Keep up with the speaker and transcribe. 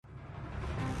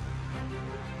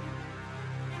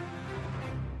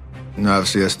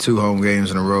Obviously, that's 2 home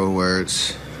games in a row where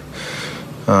it's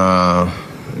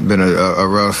been a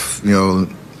rough,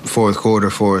 fourth quarter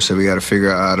for us. So we got to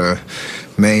figure out how to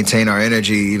maintain our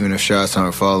energy even if shots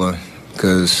aren't falling,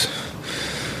 because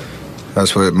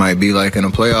that's what it might be like in a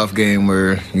playoff game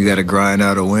where you got to grind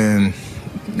out a win.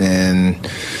 And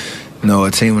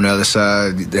a team on the other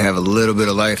side, they have a little bit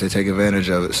of life to take advantage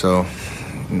of it. So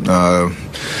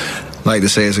like to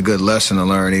say it's a good lesson to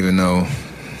learn, even though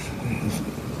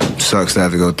it sucks to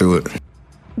have to go through it.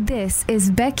 This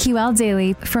is BetQL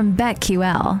Daily from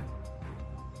BetQL.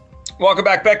 Welcome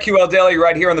back, BetQL Daily,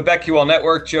 right here on the BetQL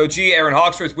Network. Joe G, Aaron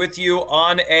Hawksworth with you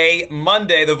on a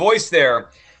Monday. The voice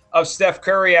there of Steph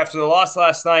Curry after the loss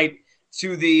last night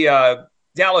to the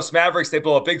Dallas Mavericks. They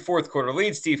blow a big fourth quarter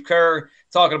lead. Steve Kerr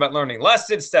talking about learning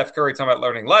lessons. Steph Curry talking about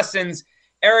learning lessons.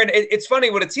 Aaron, it's funny,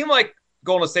 with a team like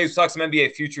Golden State, who talks some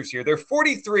NBA futures here, they're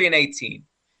 43-18,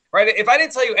 right? If I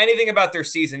didn't tell you anything about their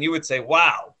season, you would say,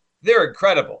 wow, they're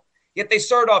incredible. Yet they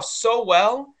started off so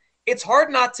well, it's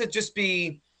hard not to just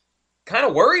be kind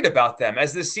of worried about them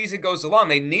as this season goes along.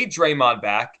 They need Draymond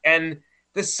back, and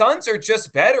the Suns are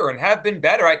just better and have been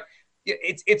better.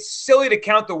 It's silly to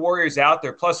count the Warriors out.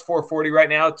 They're plus 440 right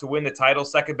now to win the title,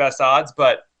 second best odds,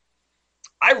 but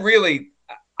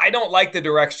I don't like the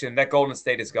direction that Golden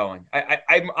State is going.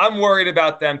 I'm worried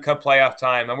about them come playoff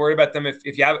time. I'm worried about them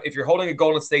if you're holding a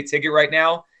Golden State ticket right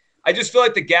now. I just feel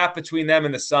like the gap between them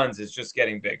and the Suns is just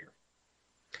getting bigger.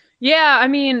 Yeah, I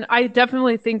mean, I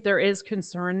definitely think there is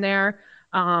concern there.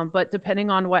 But depending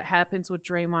on what happens with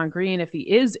Draymond Green, if he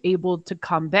is able to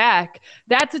come back,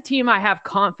 that's a team I have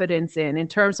confidence in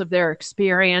terms of their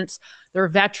experience, their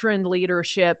veteran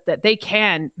leadership, that they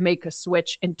can make a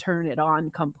switch and turn it on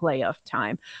come playoff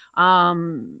time.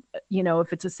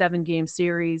 If it's a 7-game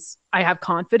series, I have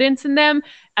confidence in them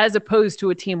as opposed to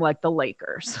a team like the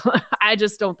Lakers. I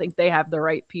just don't think they have the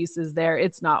right pieces there.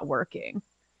 It's not working.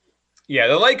 Yeah,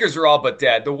 the Lakers are all but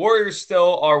dead. The Warriors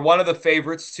still are one of the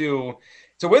favorites to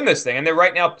win this thing, and they're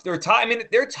tied. I mean,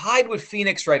 they're tied with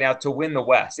Phoenix right now to win the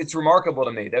West. It's remarkable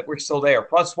to me that we're still there.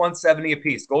 Plus 170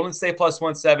 apiece. Golden State plus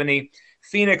 170,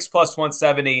 Phoenix plus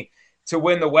 170 to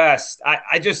win the West.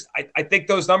 I think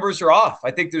those numbers are off.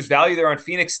 I think there's value there on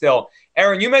Phoenix still.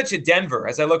 Aaron, you mentioned Denver.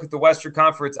 As I look at the Western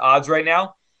Conference odds right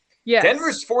now, yes.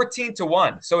 Denver's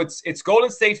 14-1. So it's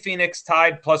Golden State, Phoenix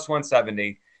tied plus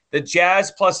 170. The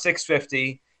Jazz plus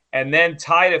 650, and then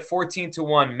tied at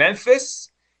 14-1, Memphis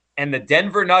and the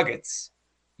Denver Nuggets.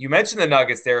 You mentioned the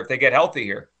Nuggets there if they get healthy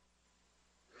here.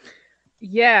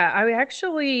 Yeah,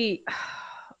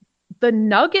 the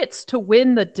Nuggets to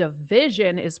win the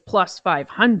division is plus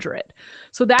 500.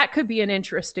 So that could be an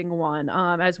interesting one.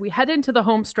 As we head into the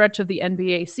home stretch of the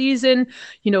NBA season,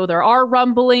 there are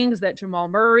rumblings that Jamal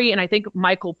Murray and I think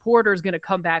Michael Porter is going to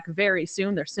come back very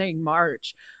soon. They're saying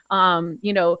March.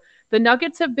 The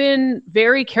Nuggets have been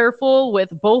very careful with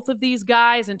both of these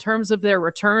guys in terms of their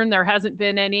return. There hasn't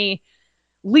been any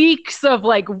leaks of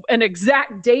like an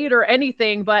exact date or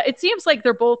anything, but it seems like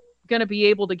they're both going to be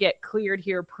able to get cleared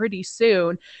here pretty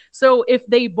soon. So if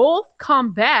they both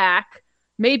come back,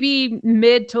 maybe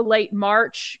mid to late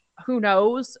March, who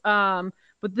knows? But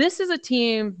this is a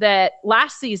team that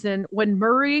last season, when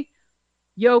Murray,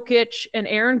 Jokic, and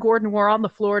Aaron Gordon were on the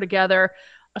floor together,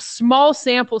 a small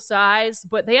sample size,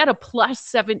 but they had a plus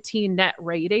 17 net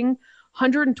rating,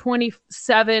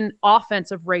 127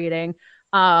 offensive rating,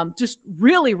 just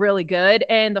really, really good.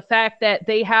 And the fact that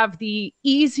they have the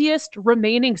easiest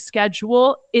remaining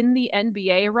schedule in the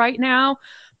NBA right now,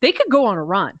 they could go on a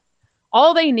run.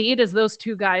 All they need is those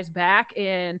two guys back,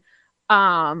 and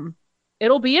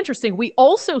it'll be interesting. We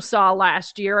also saw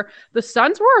last year the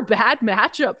Suns were a bad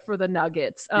matchup for the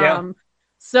Nuggets. Yeah.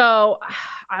 So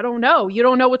I don't know. You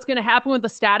don't know what's going to happen with the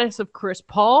status of Chris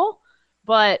Paul,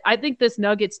 but I think this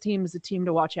Nuggets team is a team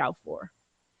to watch out for.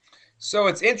 So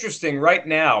it's interesting right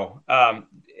now.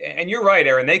 And you're right,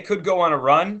 Aaron, they could go on a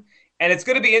run, and it's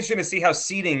going to be interesting to see how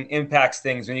seeding impacts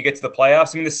things when you get to the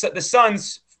playoffs. I mean, the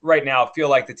Suns right now feel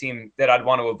like the team that I'd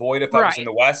want to avoid if I was in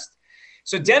the West.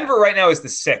 So Denver right now is the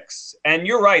 6th, and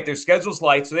you're right, their schedule's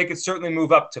light, so they could certainly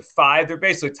move up to 5. They're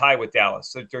basically tied with Dallas,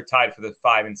 so they're tied for the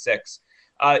 5 and 6.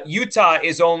 Utah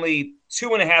is only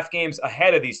 2.5 games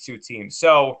ahead of these two teams.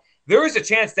 So there is a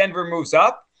chance Denver moves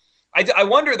up. I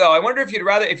wonder, though,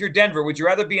 if you're Denver, would you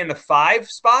rather be in the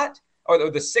 5 spot or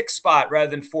the 6 spot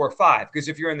rather than 4 or 5? Because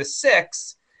if you're in the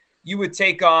 6, you would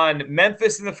take on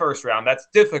Memphis in the first round. That's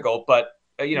difficult, but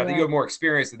you have more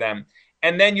experience than them.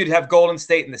 And then you'd have Golden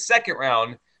State in the second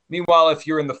round. Meanwhile, if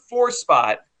you're in the 4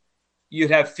 spot, you'd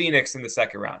have Phoenix in the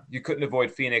second round. You couldn't avoid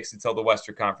Phoenix until the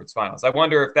Western Conference Finals. I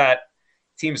wonder if that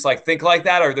teams think like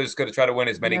that, or they're just going to try to win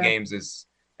as many games as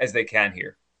as they can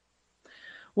here.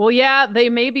 Well, yeah, they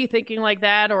may be thinking like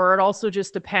that, or it also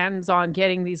just depends on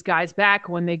getting these guys back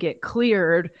when they get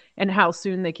cleared and how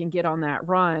soon they can get on that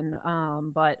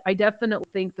run. But I definitely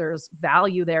think there's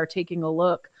value there taking a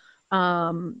look.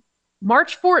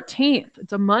 March 14th,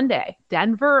 it's a Monday,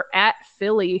 Denver at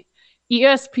Philly,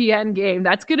 ESPN game.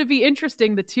 That's going to be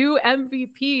interesting. The two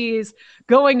MVPs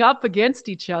going up against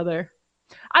each other.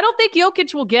 I don't think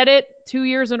Jokic will get it 2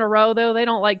 years in a row, though. They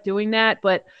don't like doing that,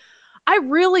 but I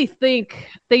really think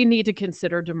they need to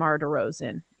consider DeMar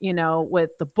DeRozan,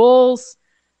 with the Bulls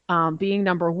being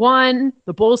number one.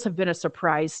 The Bulls have been a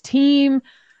surprise team.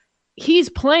 He's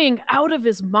playing out of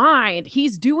his mind.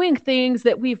 He's doing things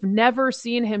that we've never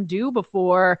seen him do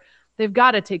before. They've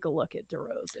got to take a look at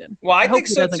DeRozan. Well, I think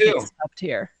so, too. Get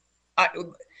here.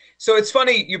 So it's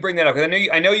funny you bring that up, because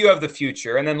I know you have the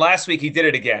future. And then last week he did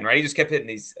it again, right? He just kept hitting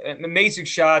these amazing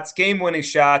shots, game-winning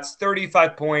shots,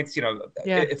 35 points,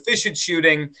 efficient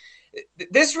shooting.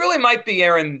 This really might be,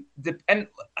 Aaron, and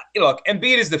look,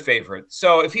 Embiid is the favorite.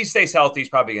 So if he stays healthy, he's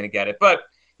probably going to get it. But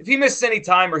if he misses any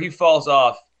time or he falls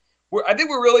off, I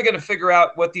think we're really going to figure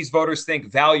out what these voters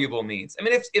think valuable means. I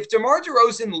mean, if DeMar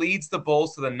DeRozan leads the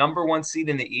Bulls to the number one seed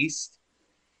in the East,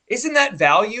 isn't that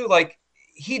value? Like,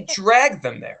 he dragged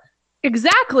them there.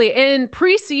 Exactly. In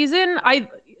preseason,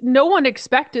 no one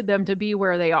expected them to be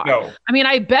where they are. No. I mean,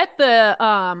 I bet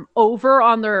the over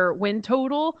on their win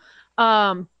total.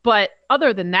 But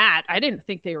other than that, I didn't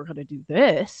think they were going to do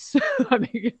this. I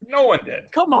mean, no one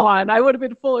did. Come on. I would have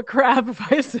been full of crap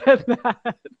if I said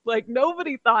that. Like,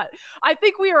 nobody thought. I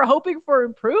think we were hoping for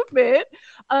improvement,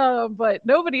 but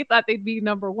nobody thought they'd be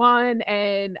number one.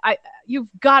 And you've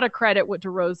got to credit what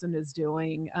DeRozan is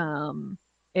doing.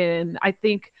 And I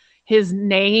think his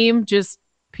name, just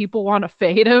people want to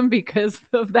fade him because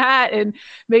of that, and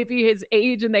maybe his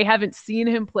age, and they haven't seen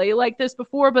him play like this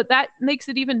before, but that makes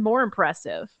it even more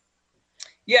impressive.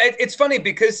 Yeah, it's funny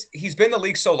because he's been in the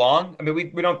league so long. I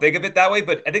mean, we don't think of it that way,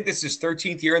 but I think this is his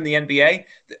 13th year in the NBA.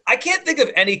 I can't think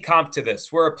of any comp to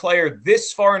this where a player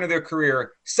this far into their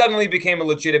career suddenly became a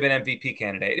legitimate MVP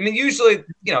candidate. I mean, usually,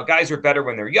 guys are better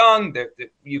when they're young.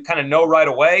 You kind of know right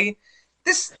away.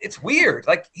 It's weird.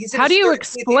 Like, he's. How do you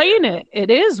explain it?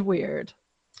 It is weird.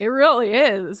 It really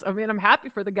is. I mean, I'm happy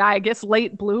for the guy. I guess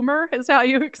late bloomer is how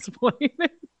you explain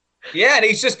it. Yeah, and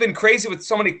he's just been crazy with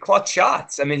so many clutch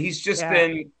shots. I mean, he's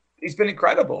been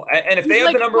incredible. And if they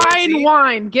have the number one seed,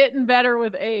 wine getting better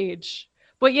with age.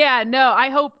 But yeah, no,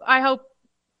 I hope.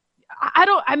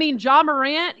 I mean, Ja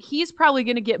Morant, he's probably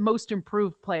going to get most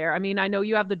improved player. I mean, I know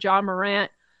you have the Ja Morant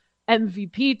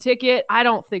MVP ticket. I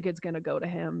don't think it's going to go to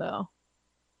him though.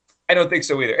 I don't think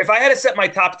so either. If I had to set my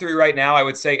top three right now, I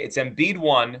would say it's Embiid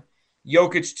 1,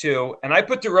 Jokic 2, and I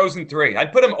put DeRozan 3.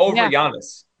 I'd put him over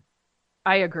Giannis.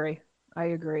 I agree.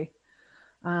 I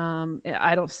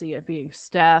don't see it being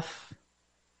Steph.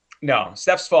 No,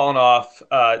 Steph's fallen off.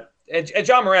 And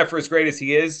Ja Morant, for as great as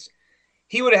he is,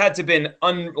 he would have had to been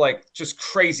just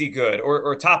crazy good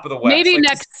or top of the West. Maybe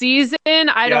next season.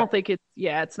 I don't think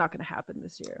it's not going to happen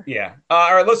this year. Yeah.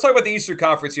 All right, let's talk about the Eastern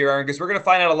Conference here, Aaron, because we're going to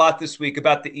find out a lot this week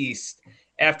about the East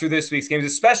after this week's games,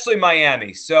 especially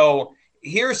Miami. So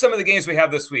here are some of the games we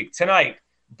have this week. Tonight,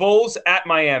 Bulls at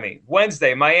Miami.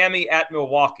 Wednesday, Miami at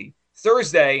Milwaukee.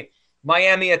 Thursday,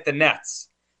 Miami at the Nets.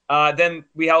 Then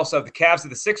we also have the Cavs at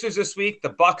the Sixers this week, the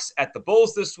Bucks at the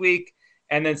Bulls this week,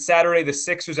 and then Saturday, the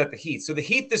Sixers at the Heat. So the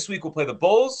Heat this week will play the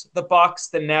Bulls, the Bucks,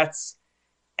 the Nets,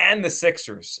 and the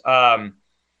Sixers.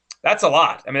 That's a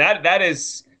lot. I mean,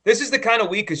 this is the kind of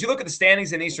week, because you look at the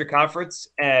standings in the Eastern Conference,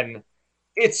 and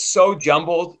it's so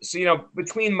jumbled. So,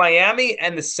 between Miami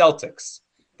and the Celtics,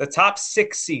 the top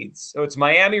 6 seeds. So it's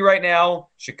Miami right now,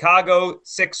 Chicago,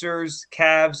 Sixers,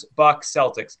 Cavs, Bucks,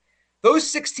 Celtics. Those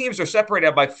 6 teams are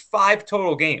separated by 5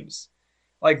 total games.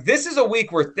 Like, this is a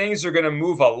week where things are going to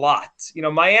move a lot.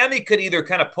 Miami could either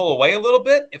kind of pull away a little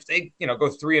bit if they, go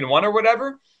 3-1 or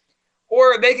whatever,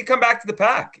 or they could come back to the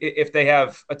pack if they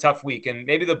have a tough week. And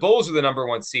maybe the Bulls are the number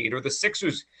 1 seed, or the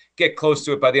Sixers get close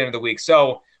to it by the end of the week.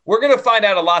 So we're going to find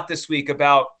out a lot this week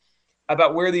about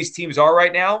where these teams are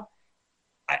right now.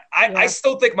 I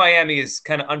still think Miami is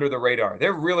kind of under the radar.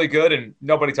 They're really good, and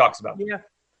nobody talks about them. Yeah.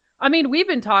 I mean, we've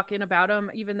been talking about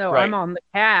them, even though I'm on the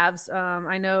Cavs.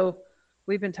 I know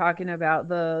we've been talking about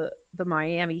the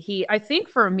Miami Heat. I think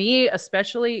for me,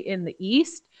 especially in the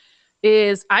East,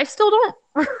 is I still don't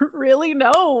really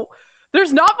know.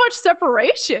 There's not much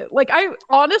separation. Like, I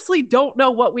honestly don't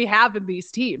know what we have in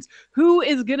these teams. Who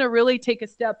is going to really take a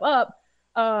step up?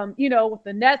 With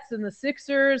the Nets and the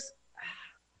Sixers,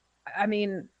 I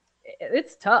mean,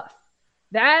 it's tough.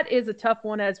 that is a tough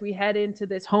one as we head into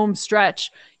this home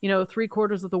stretch,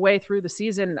 3/4 of the way through the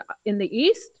season. In the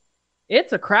East,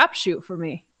 it's a crapshoot for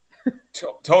me.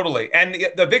 Totally. And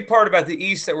the big part about the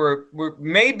East that we're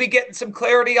maybe getting some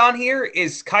clarity on here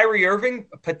is Kyrie Irving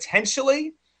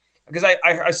potentially, because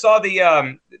I saw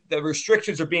the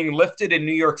restrictions are being lifted in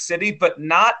New York City, but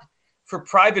not for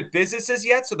private businesses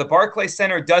yet. So the Barclays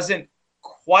Center doesn't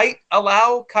quite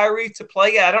allow Kyrie to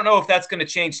play yet. I don't know if that's going to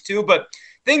change too, but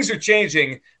things are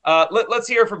changing. Let's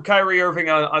hear from Kyrie Irving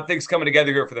on things coming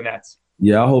together here for the Nets.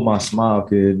 Yeah, I hope my smile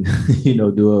could,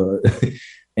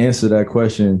 answer that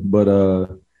question. But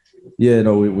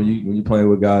when you playing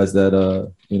with guys that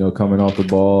coming off the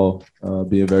ball,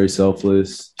 being very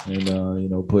selfless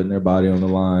and putting their body on the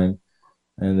line,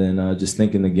 and then just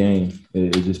thinking the game,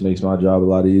 it just makes my job a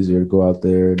lot easier to go out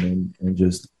there and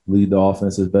just lead the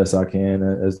offense as best I can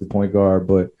as the point guard.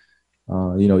 But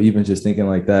even just thinking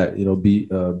like that,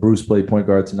 Bruce played point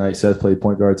guard tonight, Seth played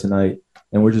point guard tonight,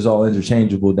 and we're just all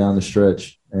interchangeable down the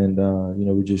stretch. And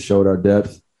we just showed our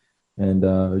depth. And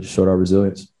just showed our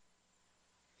resilience.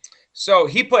 So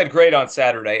he played great on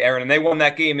Saturday, Aaron, and they won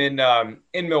that game in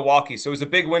Milwaukee. So it was a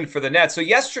big win for the Nets. So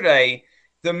yesterday,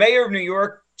 the mayor of New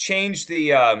York changed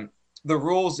the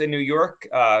rules in New York.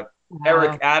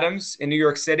 Eric Adams in New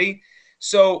York City.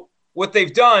 So what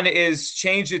they've done is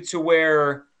change it to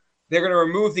where they're going to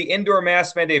remove the indoor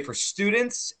mask mandate for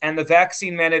students and the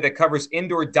vaccine mandate that covers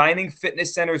indoor dining,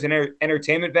 fitness centers, and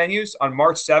entertainment venues on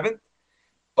March 7th.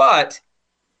 But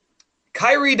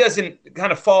Kyrie doesn't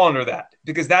kind of fall under that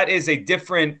because that is a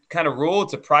different kind of rule.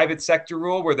 It's a private sector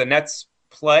rule where the Nets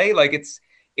play. Like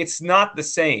it's not the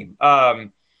same.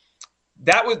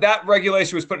 That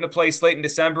regulation was put into place late in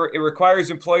December. It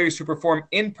requires employers who perform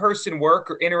in-person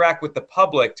work or interact with the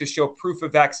public to show proof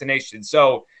of vaccination.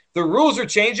 So the rules are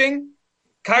changing.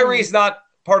 Kyrie is not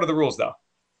part of the rules, though.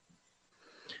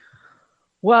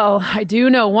 Well, I do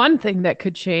know one thing that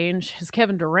could change is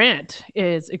Kevin Durant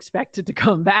is expected to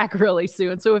come back really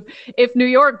soon. So if New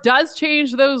York does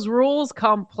change those rules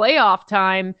come playoff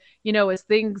time, as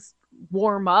things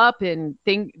warm up and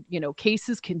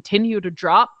cases continue to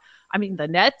drop, I mean, the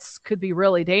Nets could be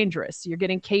really dangerous. You're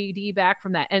getting KD back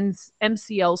from that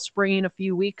MCL sprain a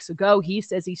few weeks ago. He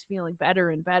says he's feeling better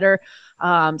and better.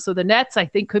 So the Nets, I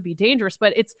think, could be dangerous.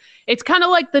 But it's kind of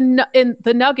like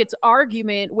the Nuggets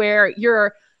argument where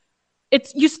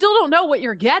you still don't know what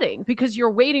you're getting because you're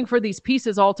waiting for these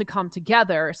pieces all to come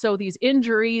together. So these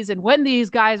injuries and when these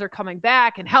guys are coming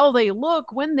back and how they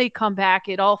look when they come back,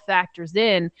 it all factors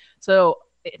in. So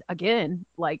again,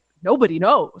 nobody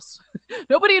knows.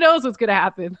 Nobody knows what's going to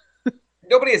happen.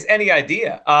 Nobody has any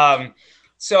idea.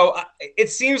 So it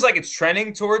seems like it's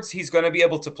trending towards he's going to be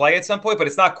able to play at some point, but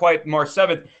it's not quite March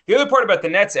 7th. The other part about the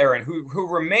Nets, Aaron, who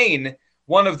remain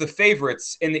one of the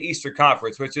favorites in the Eastern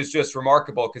Conference, which is just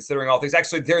remarkable considering all things.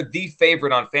 Actually, they're the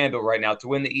favorite on FanDuel right now to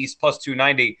win the East plus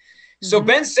 290. Mm-hmm. So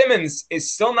Ben Simmons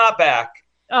is still not back.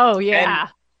 Oh, yeah.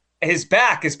 His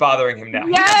back is bothering him now.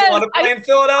 Yes, he doesn't want to play in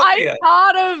Philadelphia. I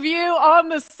thought of you on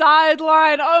the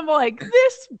sideline. I'm like,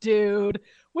 this dude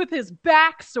with his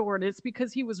back soreness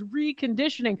because he was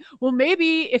reconditioning. Well,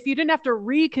 maybe if you didn't have to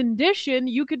recondition,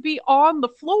 you could be on the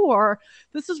floor.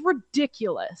 This is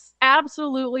ridiculous.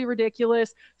 Absolutely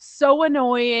ridiculous. So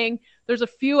annoying. There's a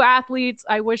few athletes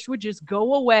I wish would just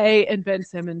go away, and Ben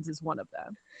Simmons is one of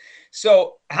them.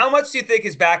 So how much do you think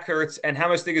his back hurts and how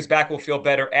much do you think his back will feel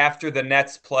better after the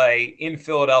Nets play in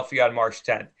Philadelphia on March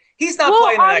 10th? He's not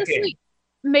playing in that game.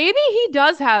 Maybe he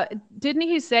does have, didn't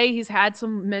he say he's had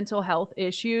some mental health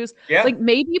issues? Yeah.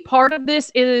 Maybe part of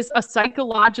this is a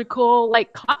psychological,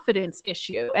 confidence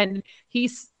issue. And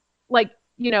he's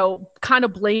kind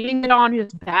of blaming it on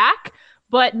his back.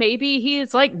 But maybe he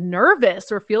is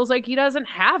nervous or feels like he doesn't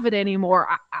have it anymore.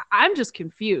 I'm just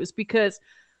confused because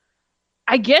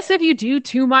I guess if you do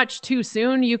too much too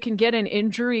soon, you can get an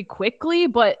injury quickly.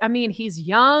 But I mean, he's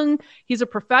young. He's a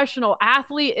professional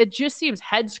athlete. It just seems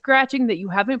head scratching that you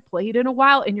haven't played in a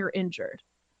while and you're injured.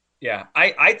 Yeah,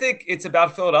 I think it's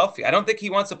about Philadelphia. I don't think he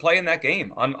wants to play in that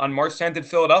game on March 10th in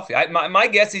Philadelphia. My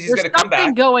guess is he's going to come back. There's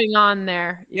something going on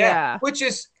there. Yeah. Which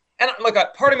is, and look,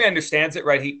 part of me understands it,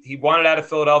 right? He wanted out of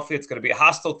Philadelphia. It's going to be a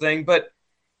hostile thing, but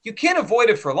you can't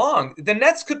avoid it for long. The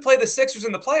Nets could play the Sixers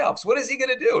in the playoffs. What is he going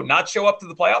to do? Not show up to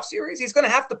the playoff series? He's going to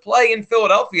have to play in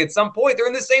Philadelphia at some point. They're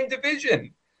in the same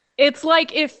division. It's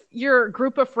like if your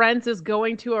group of friends is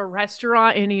going to a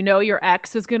restaurant and your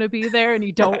ex is going to be there and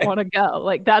you don't want to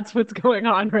go. That's what's going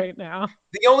on right now.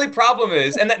 The only problem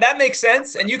is, and that makes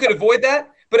sense, and you could avoid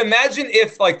that, but imagine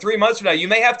if 3 months from now, you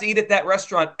may have to eat at that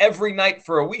restaurant every night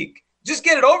for a week. Just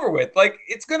get it over with.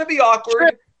 It's going to be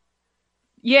awkward.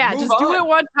 Yeah, Move just do on. it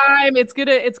one time. It's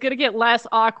gonna get less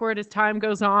awkward as time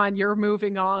goes on. You're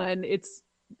moving on. It's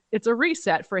a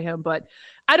reset for him, but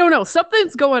I don't know.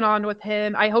 Something's going on with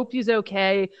him. I hope he's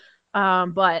okay.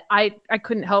 But I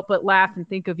couldn't help but laugh and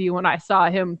think of you when I saw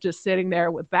him just sitting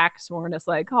there with back soreness.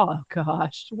 Like, oh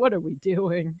gosh, what are we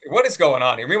doing? What is going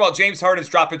on here? Meanwhile, James Harden's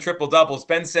dropping triple doubles.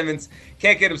 Ben Simmons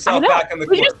can't get himself back on the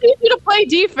We court. just need you to play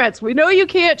defense. We know you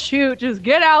can't shoot. Just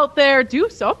get out there, do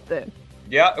something.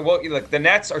 Yeah, well, look, the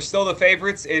Nets are still the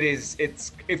favorites.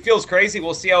 It feels crazy.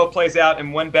 We'll see how it plays out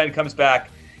and when Ben comes back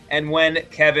and when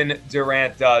Kevin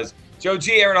Durant does. Joe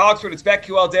G, Aaron Hawksworth, it's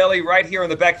BetQL Daily right here on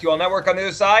the BetQL Network. On the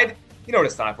other side, you know what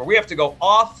it's time for. We have to go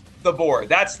off the board.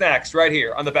 That's next right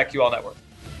here on the BetQL Network.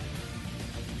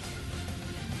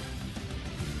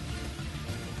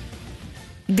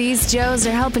 These Joes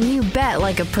are helping you bet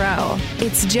like a pro.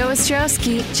 It's Joe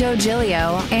Ostrowski, Joe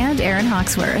Giglio, and Aaron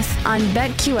Hawksworth on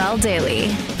BetQL Daily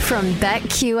from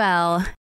BetQL.